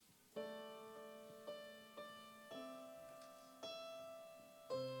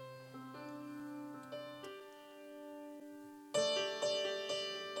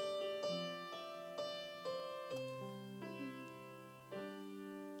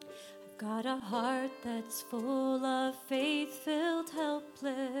Got a heart that's full of faith-filled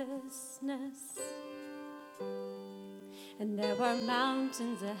helplessness. And there are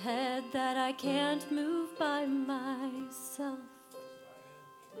mountains ahead that I can't move by myself.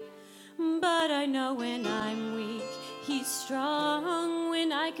 But I know when I'm weak, He's strong.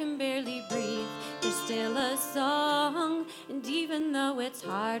 When I can barely breathe, there's still a song. And even though it's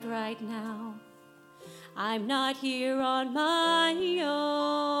hard right now, I'm not here on my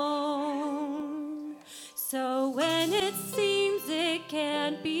own. So when it seems it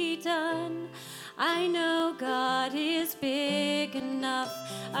can't be done, I know God is big enough.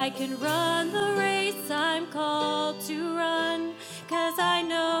 I can run the race I'm called to run, 'cause I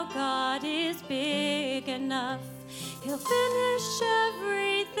know God is big enough. He'll finish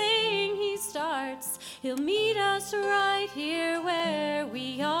everything He starts. He'll meet us right here where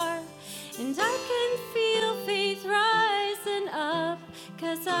we are. And I can feel faith rising up,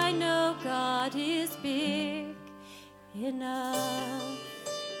 'cause I know God is big enough.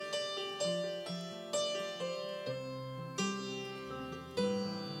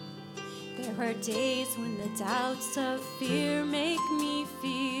 There are days when the doubts of fear make me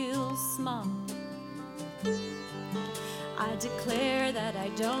feel small. I declare that I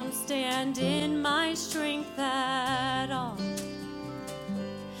don't stand in my strength at all,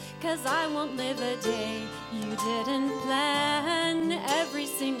 'cause I won't live a day you didn't plan. Every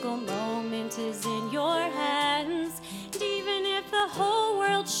single moment is in your hands. And even if the whole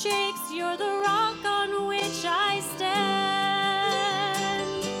world shakes, you're the rock on which I stand.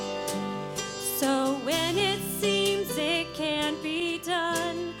 So when it seems it can't be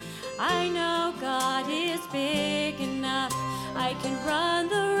done, I know God is big enough. I can run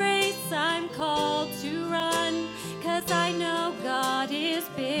the race I'm called to run, 'cause I know God is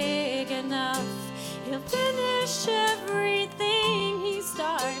big enough. He'll finish everything He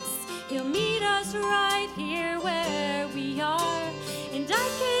starts. He'll meet us right here where we are. And I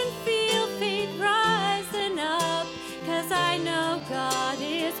can feel faith rising up, 'cause I know God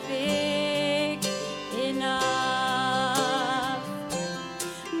is big enough.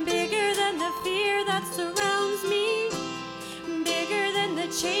 Bigger than the fear that surrounds me, bigger than the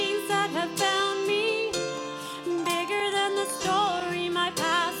chains that have bound me, bigger than the story my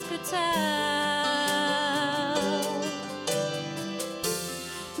past could tell,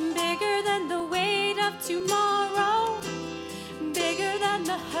 bigger than the weight of tomorrow, bigger than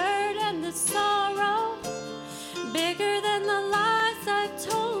the hurt and the sorrow, bigger than the lies I've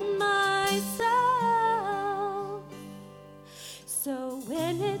told myself. So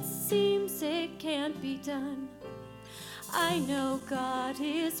when it seems it can't be done, I know God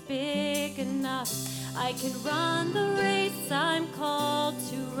is big enough. I can run the race I'm called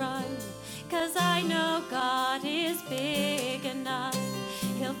to run, 'cause I know God is big enough.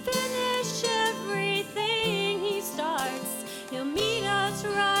 He'll finish everything He starts. He'll meet us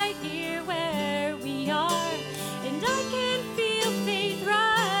right here where we are. And I can feel faith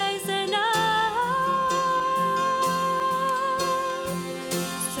rising up.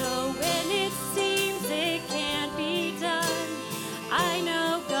 So when it seems it can't be done, I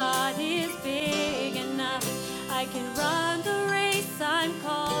know God is big enough. I can run the race I'm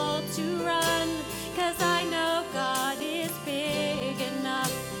called to run, 'cause I know God is big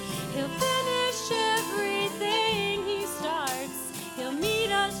enough. He'll finish everything He starts. He'll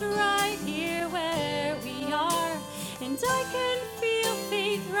meet us right here where we are. And I can feel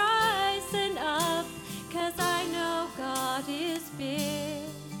faith rising up, 'cause I know God is big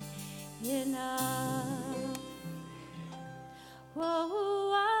enough. Whoa.